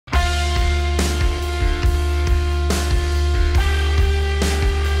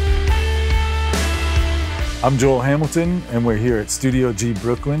I'm Joel Hamilton, and we're here at Studio G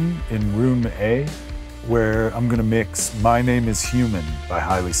Brooklyn in Room A, where I'm gonna mix My Name is Human by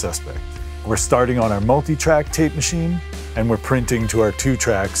Highly Suspect. We're starting on our multi-track tape machine, and we're printing to our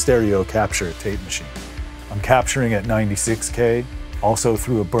 2-track stereo capture tape machine. I'm capturing at 96K, also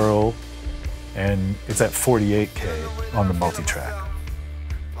through a burl, and it's at 48K on the multi-track.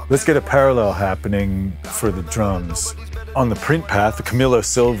 Let's get a parallel happening for the drums. On the print path, the Camilo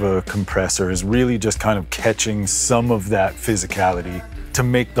Silva compressor is really just kind of catching some of that physicality to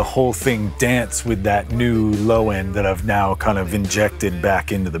make the whole thing dance with that new low end that I've now kind of injected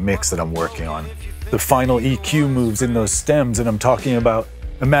back into the mix that I'm working on. The final EQ moves in those stems, and I'm talking about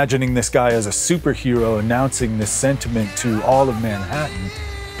imagining this guy as a superhero announcing this sentiment to all of Manhattan.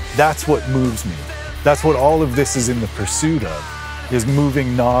 That's what moves me. That's what all of this is in the pursuit of. Is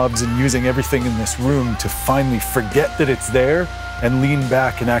moving knobs and using everything in this room to finally forget that it's there and lean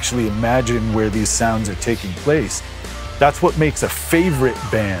back and actually imagine where these sounds are taking place. That's what makes a favorite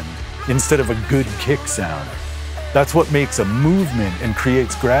band instead of a good kick sound. That's what makes a movement and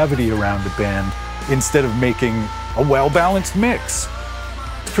creates gravity around a band instead of making a well-balanced mix.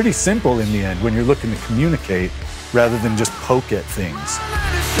 It's pretty simple in the end when you're looking to communicate rather than just poke at things.